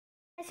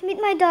Let's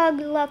meet my dog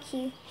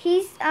Lucky.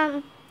 He's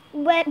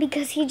wet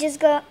because he just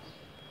got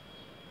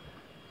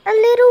a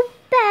little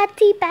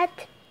batty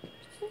bat.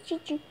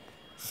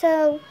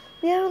 So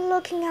we are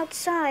looking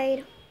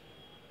outside.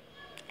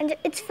 And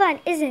it's fun,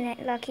 isn't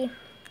it, Lucky?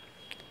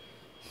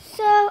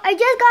 So I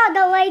just got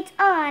the lights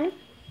on.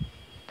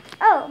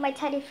 Oh, my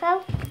teddy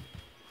fell.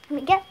 Let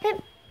me get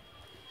him.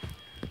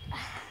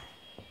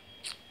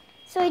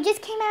 So it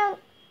just came out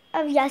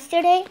of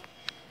yesterday.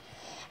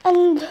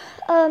 And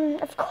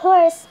of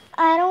course,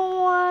 I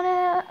don't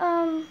want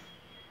to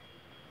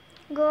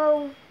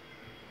go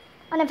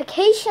on a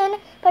vacation,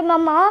 but my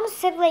mom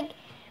said like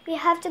we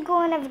have to go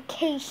on a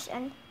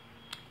vacation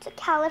to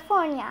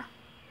California.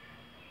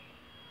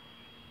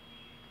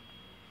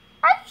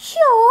 Are you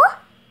sure?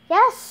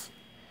 Yes,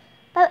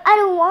 but I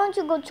don't want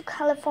to go to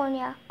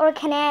California or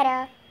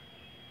Canada,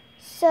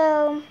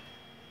 so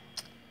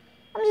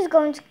I'm just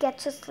going to get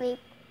to sleep.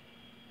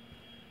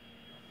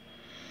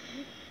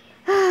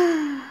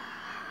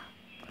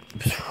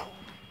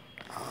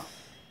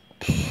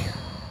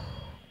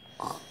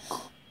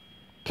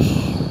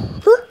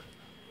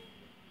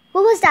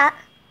 What was that?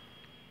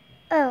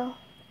 Oh,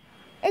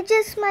 it's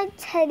just my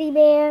teddy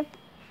bear.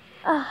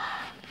 Oh.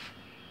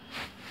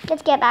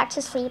 Let's get back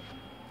to sleep.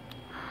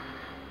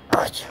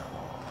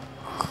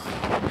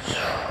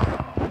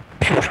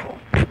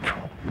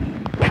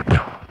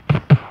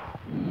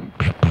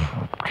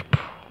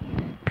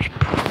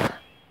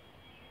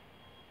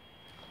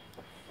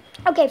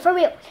 Okay, for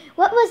real.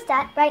 What was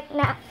that right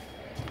now?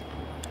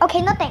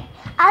 Okay, nothing.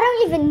 I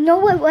don't even know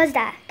what was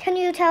that. Can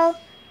you tell?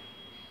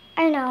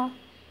 I know.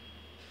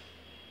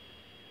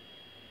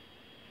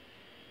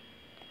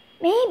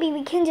 Maybe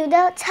we can do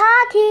the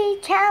Taki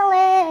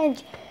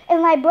challenge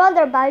if my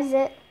brother buys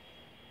it.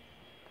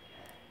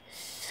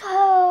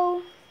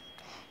 So,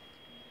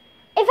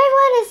 if I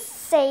want to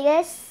say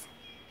this,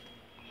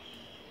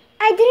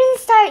 I didn't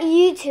start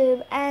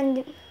YouTube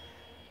and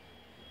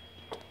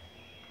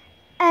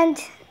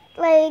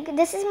like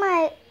this is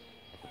my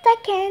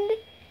second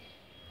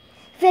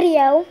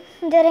video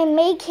that I'm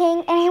making,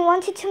 and I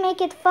wanted to make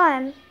it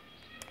fun.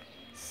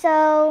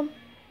 So,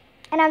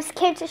 and I'm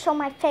scared to show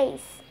my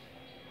face.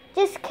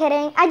 Just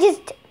kidding. I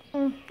just,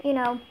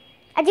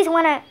 I just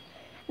want to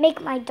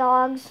make my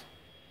dogs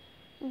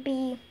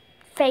be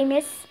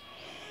famous.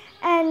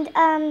 And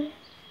I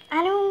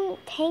don't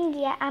think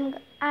yet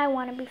I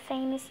want to be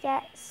famous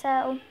yet.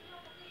 So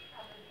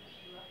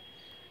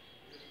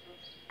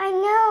I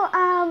know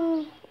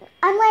I'm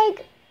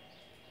like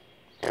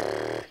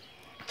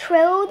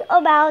thrilled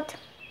about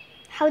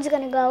how it's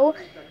gonna go.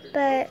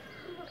 But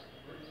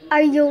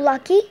are you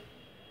lucky?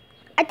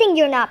 I think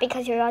you're not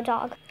because you're a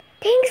dog.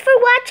 Thanks for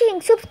watching.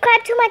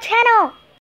 Subscribe to my channel.